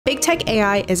Big tech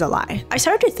AI is a lie. I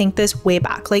started to think this way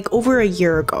back, like over a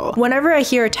year ago. Whenever I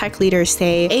hear a tech leader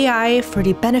say AI for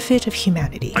the benefit of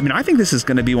humanity. I mean, I think this is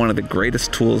going to be one of the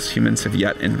greatest tools humans have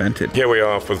yet invented. Here we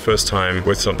are for the first time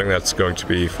with something that's going to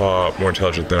be far more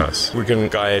intelligent than us. We can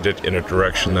guide it in a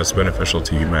direction that's beneficial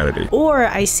to humanity. Or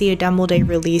I see a demo day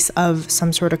release of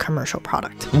some sort of commercial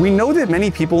product. We know that many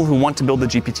people who want to build the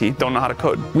GPT don't know how to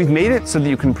code. We've made it so that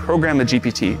you can program the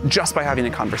GPT just by having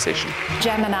a conversation.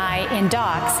 Gemini in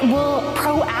Docs will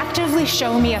proactively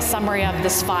show me a summary of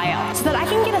this file so that I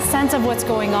can get a sense of what's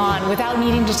going on without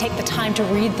needing to take the time to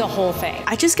read the whole thing.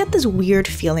 I just get this weird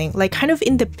feeling, like kind of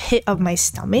in the pit of my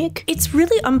stomach. It's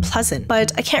really unpleasant,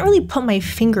 but I can't really put my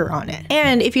finger on it.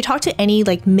 And if you talk to any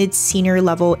like mid-senior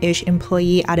level-ish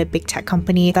employee at a big tech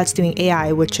company that's doing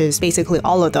AI, which is basically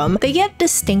all of them, they get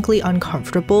distinctly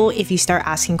uncomfortable if you start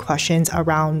asking questions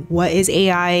around what is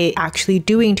AI actually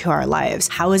doing to our lives?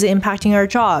 How is it impacting our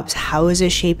jobs? How is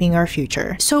it shaping our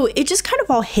future? So it just kind of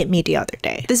all hit me the other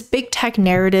day. This big tech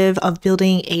narrative of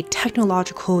building a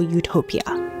technological utopia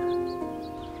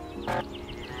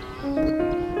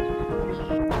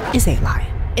is a lie.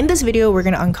 In this video, we're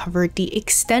going to uncover the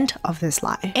extent of this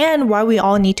lie and why we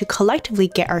all need to collectively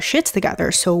get our shits together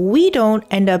so we don't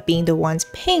end up being the ones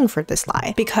paying for this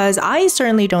lie. Because I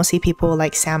certainly don't see people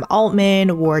like Sam Altman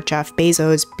or Jeff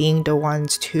Bezos being the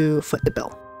ones to foot the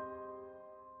bill.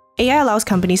 AI allows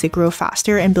companies to grow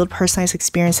faster and build personalized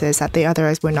experiences that they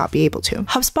otherwise would not be able to.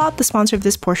 HubSpot, the sponsor of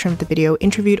this portion of the video,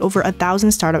 interviewed over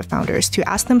 1,000 startup founders to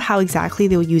ask them how exactly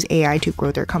they'll use AI to grow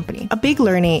their company. A big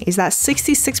learning is that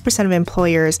 66% of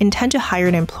employers intend to hire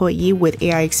an employee with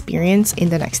AI experience in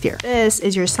the next year. This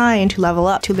is your sign to level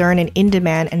up to learn an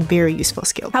in-demand and very useful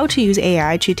skill: how to use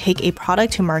AI to take a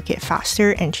product to market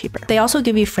faster and cheaper. They also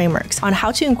give you frameworks on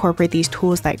how to incorporate these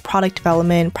tools like product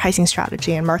development, pricing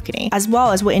strategy, and marketing, as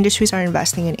well as what industries are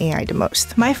investing in AI the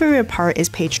most. My favorite part is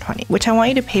page 20, which I want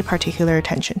you to pay particular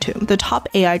attention to: the top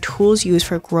AI tools used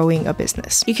for growing a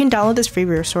business. You can download this free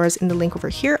resource in the link over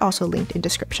here, also linked in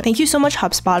description. Thank you so much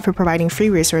HubSpot for providing free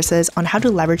resources on how to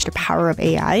leverage the power of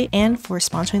AI and for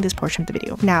sponsoring this portion of the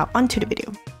video. Now onto the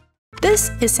video.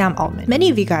 This is Sam Altman. Many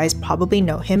of you guys probably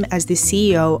know him as the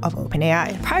CEO of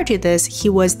OpenAI. Prior to this, he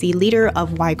was the leader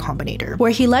of Y Combinator, where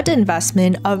he led the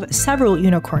investment of several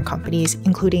unicorn companies,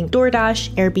 including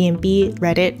DoorDash, Airbnb,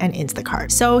 Reddit, and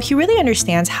Instacart. So he really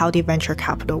understands how the venture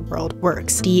capital world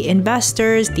works. The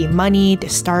investors, the money, the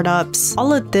startups,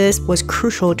 all of this was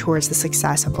crucial towards the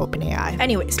success of OpenAI.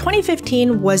 Anyways,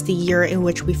 2015 was the year in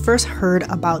which we first heard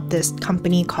about this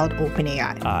company called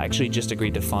OpenAI. I actually just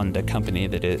agreed to fund a company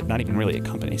that is not even really a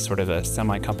company, sort of a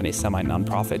semi-company,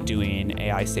 semi-nonprofit doing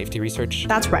AI safety research.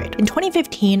 That's right. In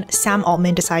 2015, Sam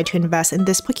Altman decided to invest in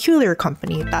this peculiar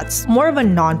company that's more of a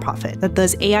nonprofit that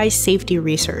does AI safety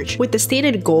research with the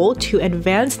stated goal to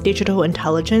advance digital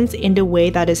intelligence in the way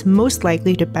that is most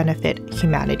likely to benefit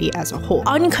humanity as a whole,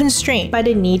 unconstrained by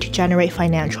the need to generate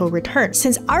financial returns.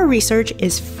 Since our research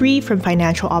is free from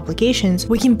financial obligations,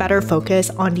 we can better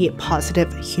focus on the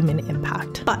positive human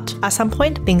impact. But at some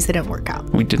point, things didn't work out.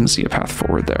 We didn't see a path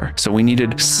forward there. So we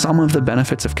needed some of the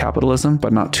benefits of capitalism,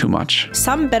 but not too much.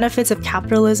 Some benefits of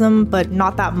capitalism, but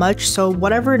not that much. So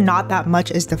whatever not that much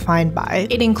is defined by,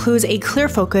 it includes a clear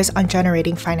focus on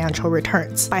generating financial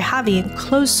returns by having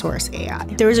closed source AI.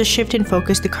 There is a shift in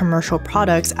focus to commercial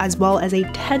products, as well as a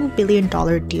 $10 billion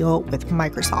deal with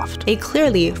Microsoft, a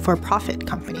clearly for-profit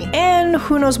company. And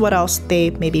who knows what else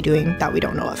they may be doing that we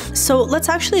don't know of. So let's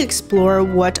actually explore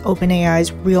what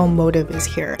OpenAI's real motive is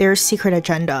here, their secret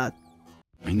agenda.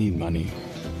 I need money.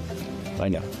 I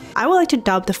know. I would like to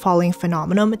dub the following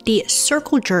phenomenon the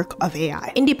circle jerk of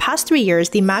AI. In the past 3 years,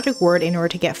 the magic word in order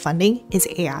to get funding is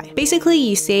AI. Basically,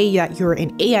 you say that you're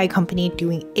an AI company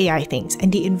doing AI things, and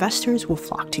the investors will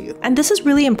flock to you. And this is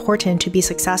really important to be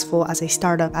successful as a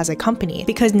startup, as a company,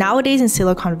 because nowadays in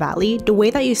Silicon Valley, the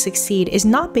way that you succeed is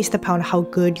not based upon how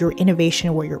good your innovation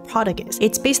or your product is.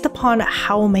 It's based upon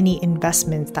how many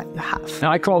investments that you have.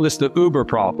 Now, I call this the Uber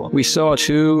problem. We saw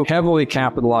two heavily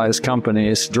capitalized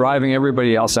companies driving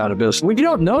everybody else out of business. We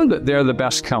don't know that they're the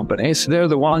best companies. They're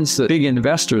the ones that big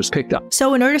investors picked up.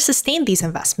 So in order to sustain these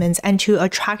investments and to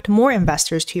attract more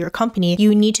investors to your company,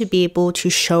 you need to be able to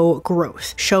show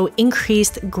growth, show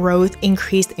increased growth,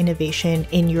 increased innovation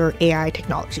in your AI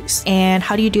technologies. And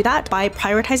how do you do that? By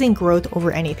prioritizing growth over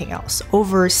anything else,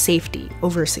 over safety,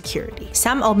 over security.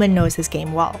 Sam Altman knows this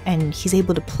game well, and he's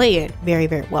able to play it very,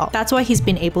 very well. That's why he's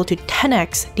been able to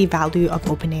 10x the value of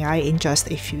OpenAI in just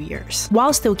a few years,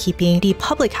 while still keeping the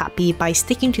public public happy by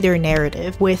sticking to their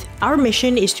narrative with, "Our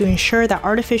mission is to ensure that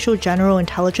artificial general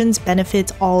intelligence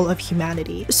benefits all of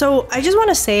humanity." So I just want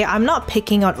to say I'm not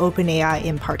picking on OpenAI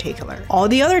in particular. All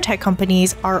the other tech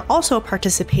companies are also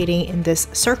participating in this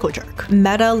circle jerk.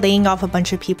 Meta laying off a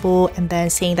bunch of people and then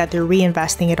saying that they're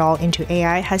reinvesting it all into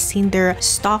AI has seen their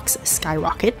stocks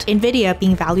skyrocket. Nvidia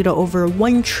being valued at over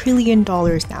 $1 trillion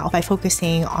now by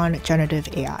focusing on generative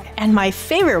AI. And my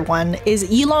favorite one is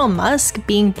Elon Musk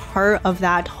being part of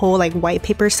that whole like white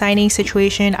paper signing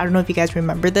situation. I don't know if you guys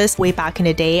remember this way back in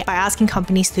the day, by asking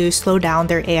companies to slow down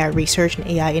their AI research and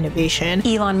AI innovation.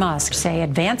 Elon Musk say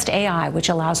advanced AI, which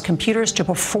allows computers to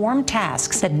perform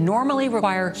tasks that normally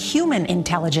require human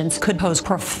intelligence, could pose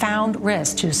profound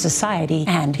risk to society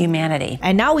and humanity.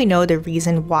 And now we know the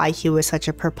reason why he was such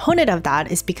a proponent of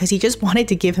that is because he just wanted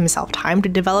to give himself time to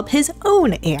develop his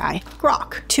own AI,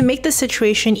 Grok. To make the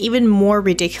situation even more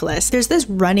ridiculous, there's this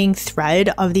running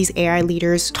thread of these AI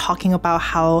leaders talking about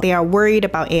how they are worried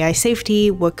about AI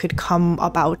safety, what could come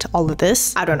about all of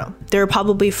this. I don't know. They're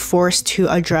probably forced to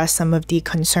address some of the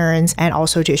concerns and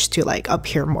also just to like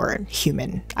appear more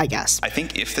human, I guess. I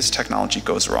think if this technology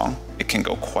goes wrong, it can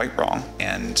go quite wrong,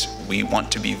 and we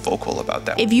want to be vocal about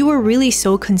that. If you were really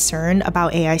so concerned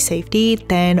about AI safety,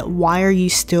 then why are you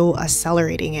still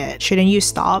accelerating it? Shouldn't you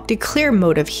stop? The clear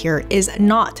motive here is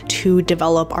not to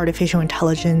develop artificial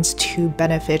intelligence to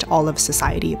benefit all of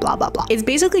society, blah, blah, blah. It's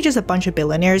basically just a bunch of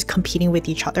billionaires competing with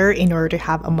each other in order to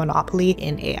have a monopoly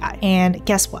in AI. And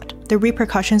guess what? The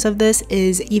repercussions of this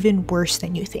is even worse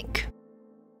than you think.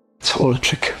 It's all a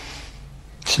trick.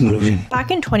 It's an illusion. Back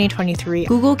in 2023,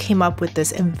 Google came up with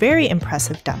this very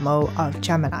impressive demo of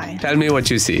Gemini. Tell me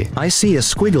what you see. I see a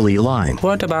squiggly line.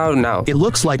 What about now? It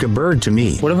looks like a bird to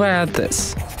me. What if I add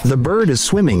this? The bird is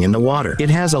swimming in the water. It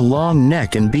has a long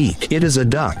neck and beak. It is a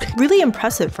duck. Really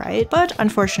impressive, right? But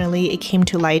unfortunately, it came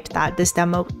to light that this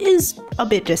demo is a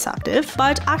bit deceptive,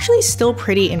 but actually still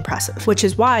pretty impressive, which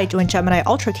is why when Gemini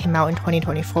Ultra came out in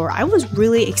 2024, I was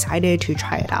really excited to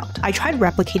try it out. I tried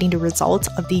replicating the results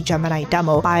of the Gemini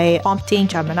demo by prompting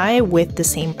Gemini with the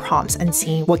same prompts and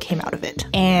seeing what came out of it.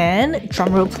 And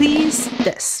drumroll please,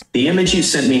 this. The image you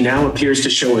sent me now appears to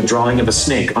show a drawing of a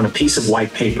snake on a piece of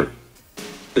white paper.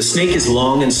 The snake is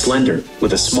long and slender,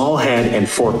 with a small head and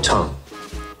forked tongue.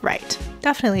 Right.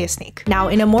 Definitely a snake. Now,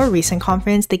 in a more recent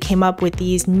conference, they came up with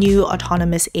these new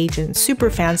autonomous agents,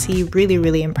 super fancy, really,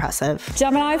 really impressive.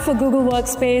 Gemini for Google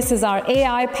Workspace is our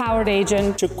AI-powered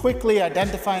agent. To quickly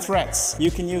identify threats, you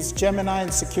can use Gemini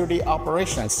in security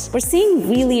operations. We're seeing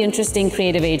really interesting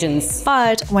creative agents.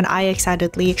 But when I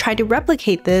excitedly tried to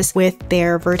replicate this with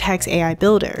their Vertex AI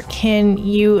builder, can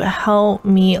you help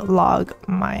me log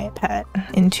my pet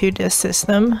into this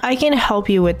system? I can help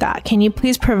you with that. Can you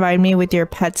please provide me with your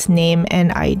pet's name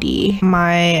and ID?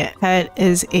 My pet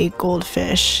is a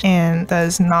goldfish and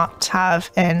does not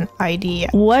have an ID.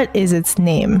 What is its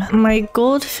name? My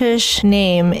goldfish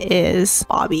name is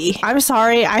Bobby. I'm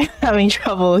sorry, I'm having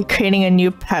trouble creating a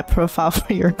new pet profile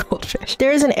for your goldfish.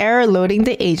 There is an error loading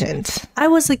the agent. I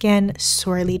was again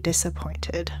sorely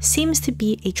disappointed. Seems to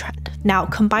be a trend. Now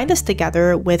combine this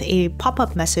together with a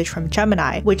pop-up message from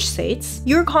Gemini, which states,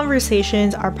 "Your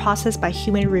conversations are processed by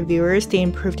human reviewers to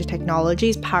improve the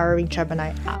technologies powering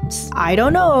Gemini apps." I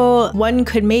don't know. One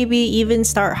could maybe even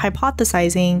start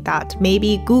hypothesizing that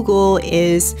maybe Google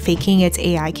is faking its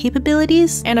AI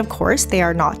capabilities. And of course, they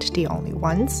are not the only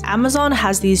ones. Amazon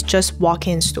has these just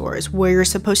walk-in stores where you're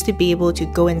supposed to be able to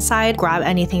go inside, grab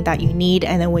anything that you need,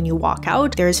 and then when you walk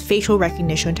out, there's facial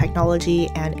recognition technology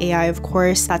and AI, of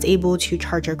course, that's able to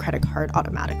charge your credit card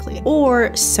automatically.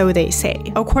 Or so they say.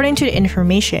 According to the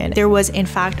information, there was in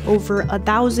fact over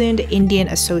 1,000 Indian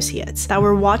associates that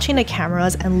were watching the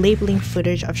cameras and labeling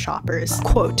footage of shoppers.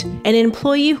 Quote, "An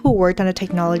employee who worked on the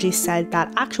technology said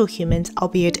that actual humans,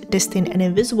 albeit distant and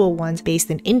invisible ones based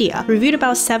in India, reviewed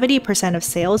about 70% of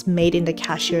sales made in the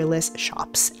cashierless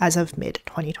shops as of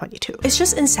mid-2022. It's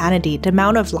just insanity, the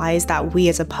amount of lies that we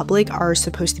as a public are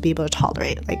supposed to be able to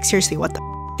tolerate. Like seriously, what the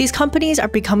These companies are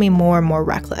becoming more and more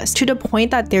reckless to the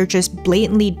point that they're just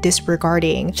blatantly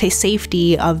disregarding the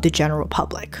safety of the general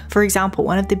public. For example,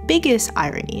 one of the biggest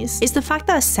ironies is the fact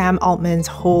that Sam Altman's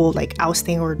whole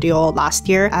ousting ordeal last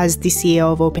year as the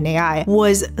CEO of OpenAI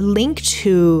was linked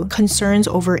to concerns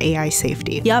over AI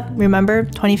safety. Yep, remember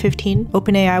 2015?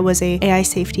 OpenAI was a AI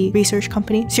safety research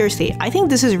company. Seriously, I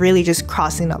think this is really just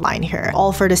crossing the line here,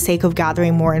 all for the sake of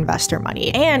gathering more investor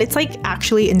money. And it's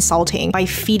actually insulting by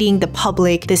feeding the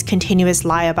public this continuous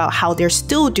lie about how they're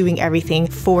still doing everything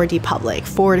for the public,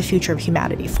 for the future of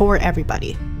humanity, for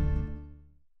everybody.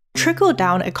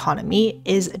 Trickle-down economy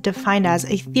is defined as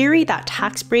a theory that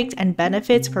tax breaks and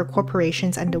benefits for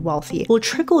corporations and the wealthy will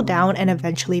trickle down and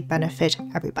eventually benefit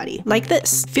everybody. Like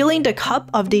this, filling the cup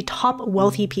of the top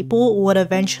wealthy people would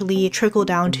eventually trickle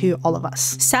down to all of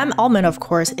us. Sam Alman, of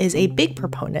course, is a big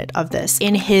proponent of this.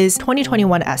 In his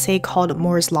 2021 essay called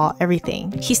Moore's Law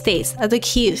Everything, he states that the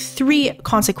key 3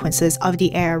 consequences of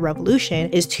the AI revolution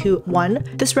is to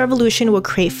 1. This revolution will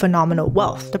create phenomenal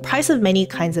wealth. The price of many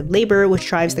kinds of labor, which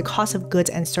drives the cost of goods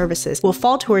and services, will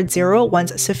fall towards zero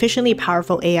once sufficiently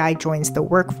powerful AI joins the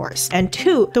workforce. And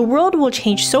 2. The world will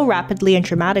change so rapidly and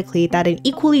dramatically that an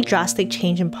equally drastic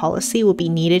change in policy will be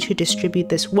needed to distribute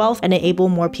this wealth and enable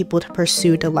more people to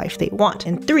pursue the life they want.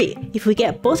 And 3. If we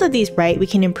get both of these right, we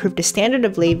can improve the standard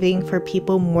of living for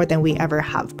people more than we ever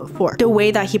have before. The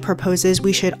way that he proposes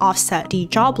we should offset the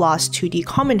job loss to the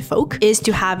common folk is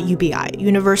to have UBI,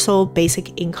 Universal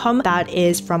Basic Income, that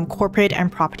is from corporate and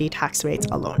property tax rates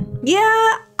alone. Yeah,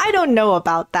 I don't know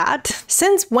about that.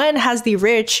 Since when has the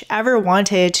rich ever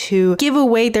wanted to give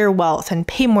away their wealth and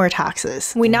pay more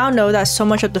taxes? We now know that so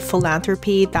much of the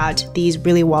philanthropy that these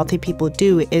really wealthy people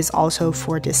do is also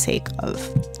for the sake of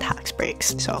tax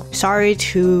breaks. So sorry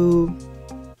to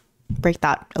break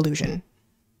that illusion,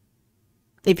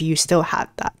 if you still had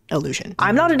that illusion.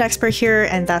 I'm not an expert here,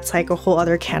 and that's like a whole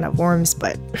other can of worms,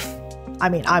 but I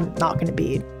mean, I'm not going to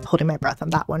be holding my breath on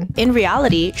that one. In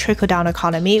reality, trickle-down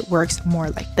economy works more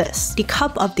like this. The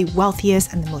cup of the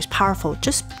wealthiest and the most powerful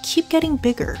just keep getting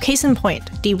bigger. Case in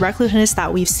point, the recklessness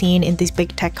that we've seen in these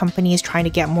big tech companies trying to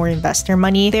get more investor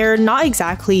money, they're not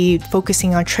exactly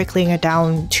focusing on trickling it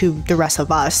down to the rest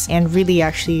of us and really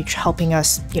actually helping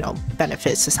us,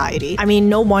 benefit society. I mean,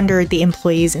 no wonder the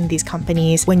employees in these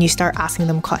companies, when you start asking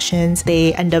them questions,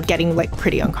 they end up getting like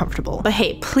pretty uncomfortable. But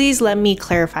hey, please let me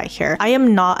clarify here. I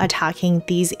am not attacking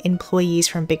these employees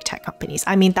from big tech companies.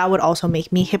 I mean, that would also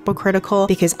make me hypocritical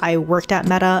because I worked at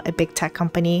Meta, a big tech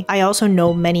company. I also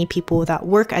know many people that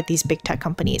work at these big tech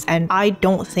companies, and I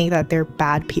don't think that they're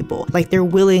bad people. Like, they're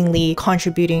willingly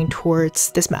contributing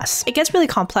towards this mess. It gets really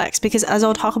complex because, as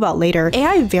I'll talk about later,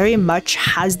 AI very much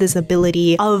has this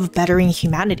ability of bettering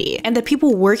humanity, and the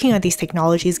people working on these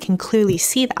technologies can clearly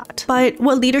see that. But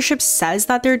what leadership says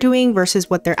that they're doing versus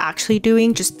what they're actually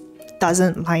doing just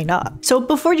doesn't line up. So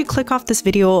before you click off this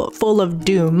video full of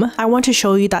doom, I want to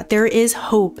show you that there is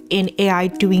hope in AI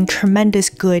doing tremendous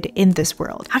good in this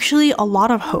world. Actually, a lot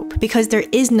of hope, because there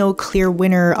is no clear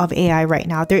winner of AI right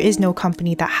now. There is no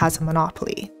company that has a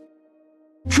monopoly.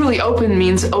 Truly open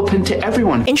means open to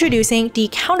everyone. Introducing the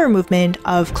counter movement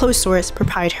of closed source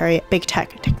proprietary big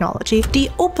tech technology, the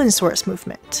open source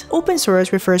movement. Open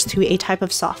source refers to a type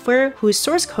of software whose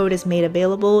source code is made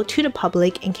available to the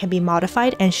public and can be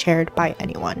modified and shared by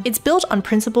anyone. It's built on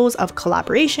principles of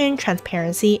collaboration,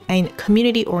 transparency, and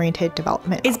community-oriented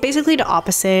development. It's basically the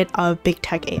opposite of big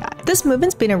tech AI. This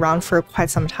movement's been around for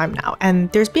quite some time now,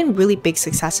 and there's been really big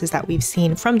successes that we've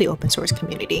seen from the open source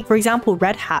community. For example,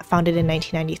 Red Hat, founded in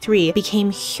 1993, became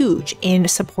huge in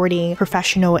supporting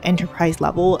professional enterprise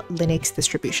level Linux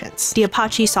distributions. The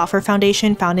Apache Software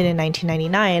Foundation, founded in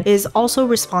 1999, is also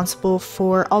responsible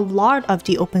for a lot of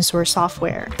the open source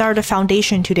software that are the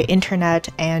foundation to the internet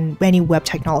and many web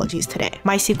technologies today.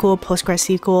 MySQL,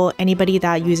 PostgreSQL, anybody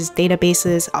that uses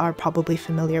databases are probably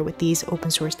familiar with these open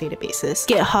source databases.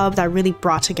 GitHub, that really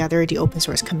brought together the open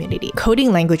source community.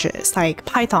 Coding languages like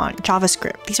Python,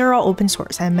 JavaScript, these are all open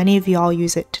source and many of you all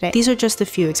use it today. These are just a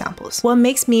few examples. What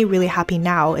makes me really happy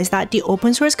now is that the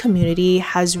open source community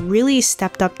has really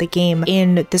stepped up the game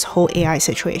in this whole AI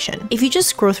situation. If you just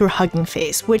scroll through Hugging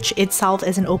Face, which itself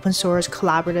is an open source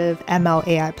collaborative ML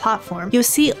AI platform, you'll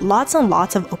see lots and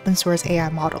lots of open source AI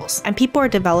models, and people are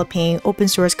developing open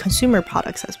source consumer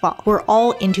products as well. We're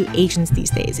all into agents these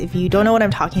days. If you don't know what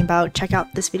I'm talking about, check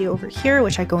out this video over here,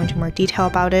 which I go into more detail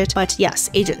about it. But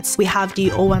yes, agents. We have the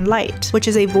O1 Lite, which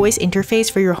is a voice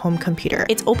interface for your home computer.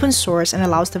 It's open source and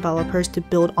allows developers to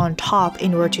build on top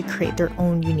in order to create their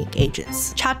own unique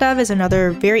agents. ChatDev is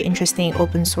another very interesting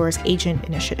open source agent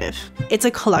initiative. It's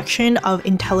a collection of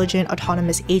intelligent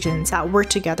autonomous agents that work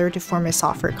together to form a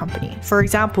software company. For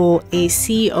example, a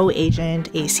CEO agent,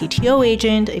 a CTO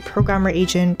agent, a programmer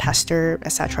agent, tester,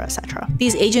 etc., etc.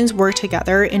 These agents work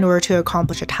together in order to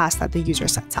accomplish a task that the user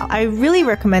sets out. I really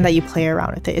recommend that you play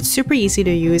around with it. It's super easy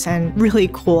to use and really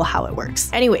cool how it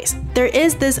works. Anyways, there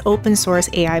is this open source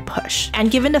AI push. StrataScratch.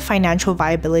 And given the financial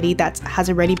viability that has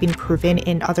already been proven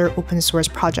in other open source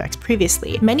projects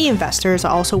previously, many investors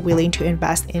are also willing to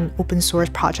invest in open source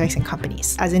projects and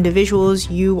companies. As individuals,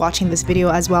 you watching this video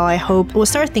as well, I hope, will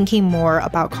start thinking more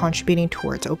about contributing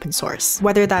towards open source.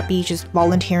 Whether that be just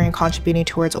volunteering contributing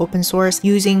towards open source,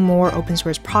 using more open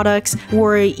source products,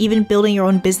 or even building your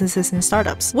own businesses and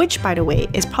startups, which by the way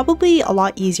is probably a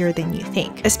lot easier than you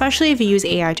think, especially if you use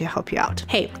AI to help you out.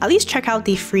 Hey, at least check out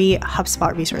the free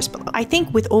HubSpot resource below. I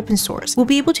think with open source, we'll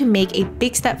be able to make a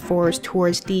big step forward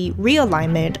towards the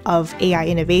realignment of AI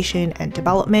innovation and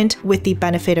development with the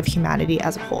benefit of humanity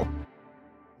as a whole.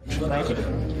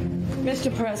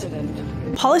 Mr. President.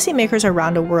 Policymakers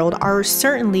around the world are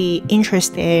certainly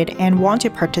interested and want to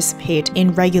participate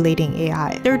in regulating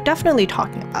AI. They're definitely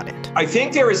talking about it. I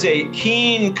think there is a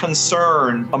keen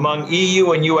concern among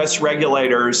EU and US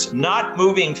regulators not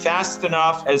moving fast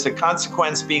enough, as a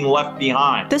consequence being left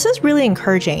behind. This is really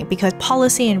encouraging because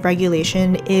policy and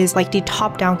regulation is like the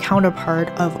top-down counterpart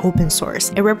of open source.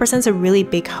 It represents a really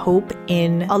big hope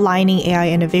in aligning AI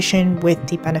innovation with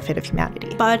the benefit of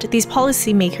humanity. But these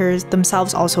policymakers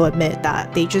themselves also admit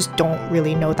that they just don't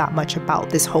really know that much about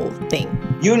this whole thing.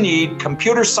 You need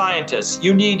computer scientists,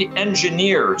 you need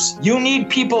engineers, you need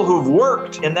people who've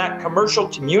worked in that commercial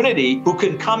community who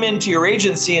can come into your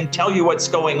agency and tell you what's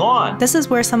going on. This is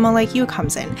where someone like you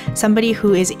comes in, somebody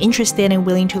who is interested and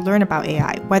willing to learn about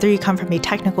AI, whether you come from a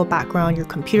technical background, you're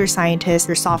computer scientists,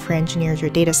 you're software engineers,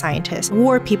 you're data scientists,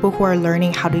 or people who are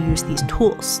learning how to use these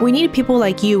tools. We need people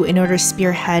like you in order to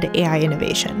spearhead AI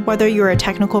innovation. Whether you're a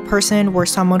technical person or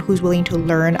someone who's willing to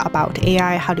learn about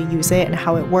AI, how to use it, and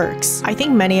how it works. I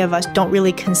think many of us don't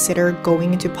really consider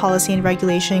going into policy and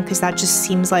regulation because that just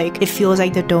seems like it feels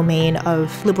like the domain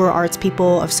of liberal arts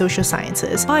people, of social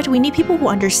sciences. But we need people who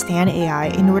understand AI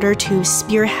in order to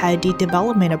spearhead the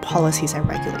development of policies and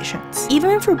regulations.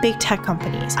 Even for big tech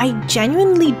companies, I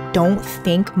genuinely don't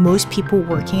think most people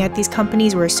working at these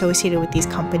companies or associated with these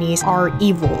companies are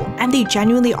evil, and they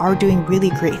genuinely are doing really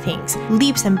great things,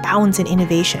 leaps and bounds in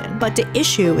innovation. But the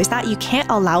issue is that you can't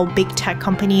allow big tech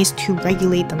companies to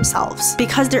regulate themselves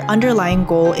because their underlying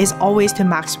goal is always to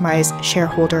maximize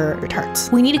shareholder returns.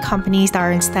 We need companies that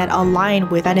are instead aligned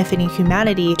with benefiting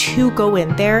humanity to go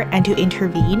in there and to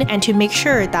intervene and to make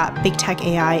sure that big tech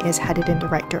AI is headed in the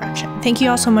right direction. Thank you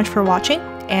all so much for watching,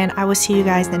 and I will see you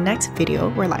guys in the next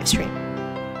video or live stream.